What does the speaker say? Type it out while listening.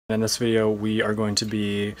In this video, we are going to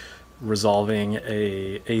be resolving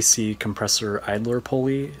a AC compressor idler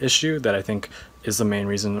pulley issue that I think is the main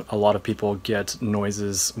reason a lot of people get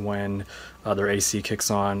noises when their AC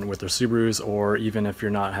kicks on with their Subarus, or even if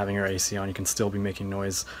you're not having your AC on, you can still be making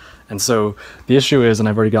noise. And so the issue is, and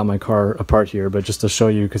I've already got my car apart here, but just to show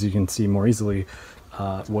you because you can see more easily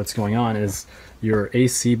what's going on, is your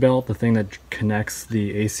AC belt, the thing that connects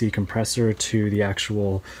the AC compressor to the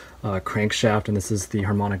actual crankshaft, and this is the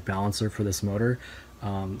harmonic balancer for this motor.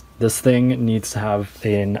 This thing needs to have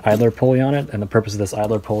an idler pulley on it, and the purpose of this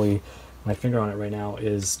idler pulley, my finger on it right now,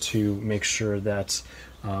 is to make sure that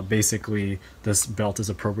basically this belt is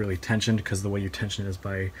appropriately tensioned, because the way you tension it is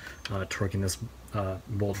by torquing this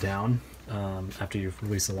bolt down after you've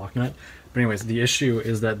released the lock nut. But anyways, the issue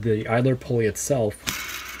is that the idler pulley itself,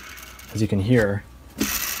 as you can hear,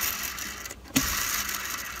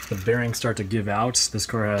 the bearings start to give out. This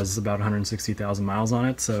car has about 160,000 miles on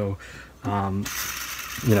it, so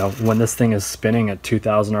you know, when this thing is spinning at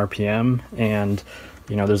 2,000 RPM and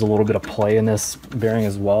you know there's a little bit of play in this bearing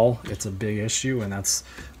as well, it's a big issue, and that's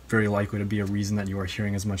very likely to be a reason that you are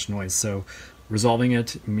hearing as much noise. So resolving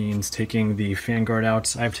it means taking the fan guard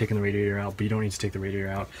out. I've taken the radiator out, but you don't need to take the radiator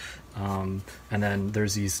out. And then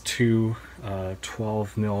there's these two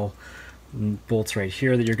 12 mil bolts right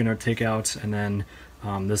here that you're going to take out, and then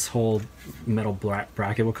this whole metal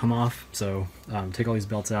bracket will come off. So take all these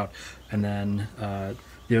belts out, and then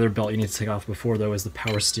the other belt you need to take off before, though, is the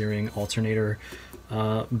power steering alternator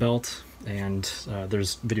belt, and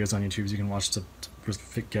there's videos on YouTube you can watch to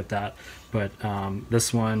get that. But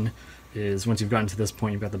this one is, once you've gotten to this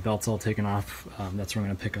point, you've got the belts all taken off. That's what I'm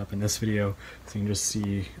going to pick up in this video, so you can just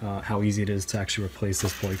see how easy it is to actually replace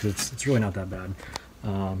this pulley, because it's really not that bad. So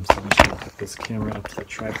I'm just going to put this camera up to the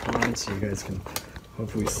tripod so you guys can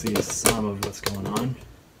hopefully see some of what's going on.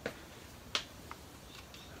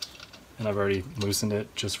 And I've already loosened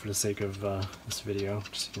it just for the sake of this video,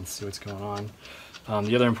 just so you can see what's going on.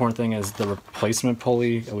 The other important thing is the replacement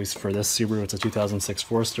pulley, at least for this Subaru, it's a 2006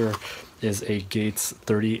 Forester, is a Gates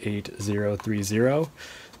 38030.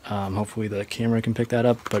 Hopefully the camera can pick that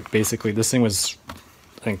up, but basically this thing was,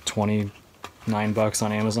 I think, 29 bucks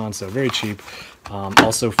on Amazon, so very cheap.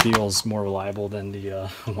 Also feels more reliable than the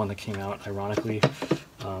one that came out, ironically.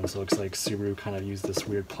 So it looks like Subaru kind of used this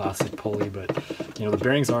weird plastic pulley, but you know, the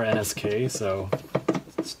bearings are NSK, so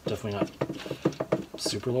it's definitely not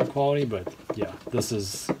super low quality, but yeah, this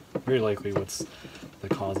is very likely what's the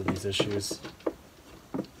cause of these issues.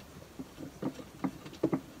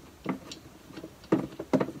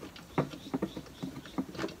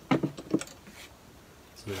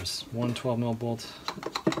 So there's one 12 mil bolt,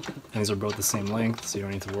 and these are both the same length, so you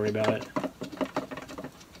don't need to worry about it.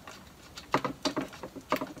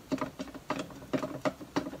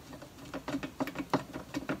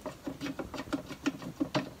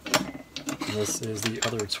 This is the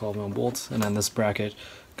other 12 mil bolt, and then this bracket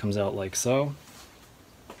comes out like so.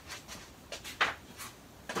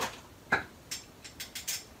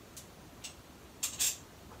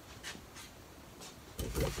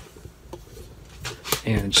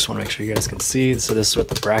 And just want to make sure you guys can see. So this is what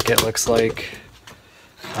the bracket looks like.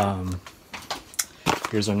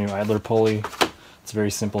 Here's our new idler pulley. It's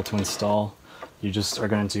very simple to install. You just are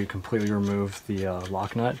going to completely remove the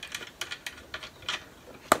lock nut.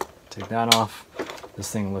 Take that off. This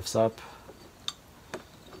thing lifts up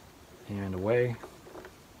and away,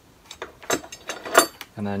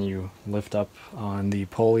 and then you lift up on the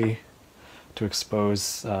pulley to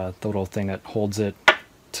expose the little thing that holds it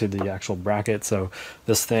to the actual bracket. So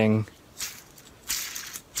this thing,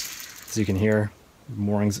 as you can hear,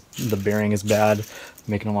 the bearing is bad,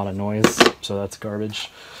 making a lot of noise, so that's garbage.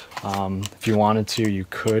 If you wanted to, you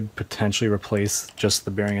could potentially replace just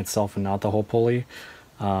the bearing itself and not the whole pulley.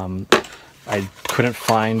 I couldn't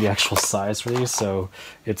find the actual size for these, so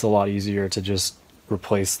it's a lot easier to just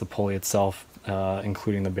replace the pulley itself,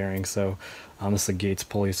 including the bearing. So this is a Gates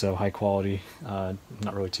pulley, so high quality,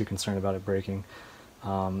 not really too concerned about it breaking.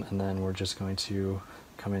 And then we're just going to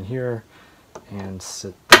come in here and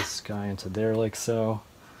sit this guy into there like so,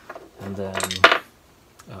 and then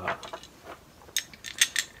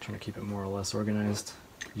trying to keep it more or less organized.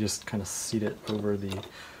 You just kind of seat it over the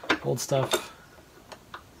old stuff.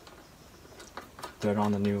 Thread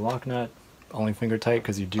on the new lock nut, only finger tight,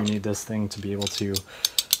 because you do need this thing to be able to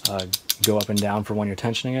go up and down for when you're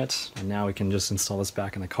tensioning it. And now we can just install this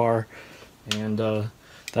back in the car, and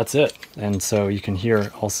that's it. And so you can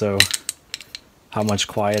hear also how much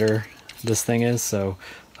quieter this thing is. So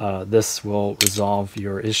this will resolve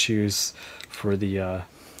your issues for the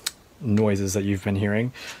noises that you've been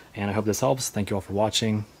hearing. And I hope this helps. Thank you all for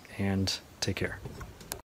watching, and take care.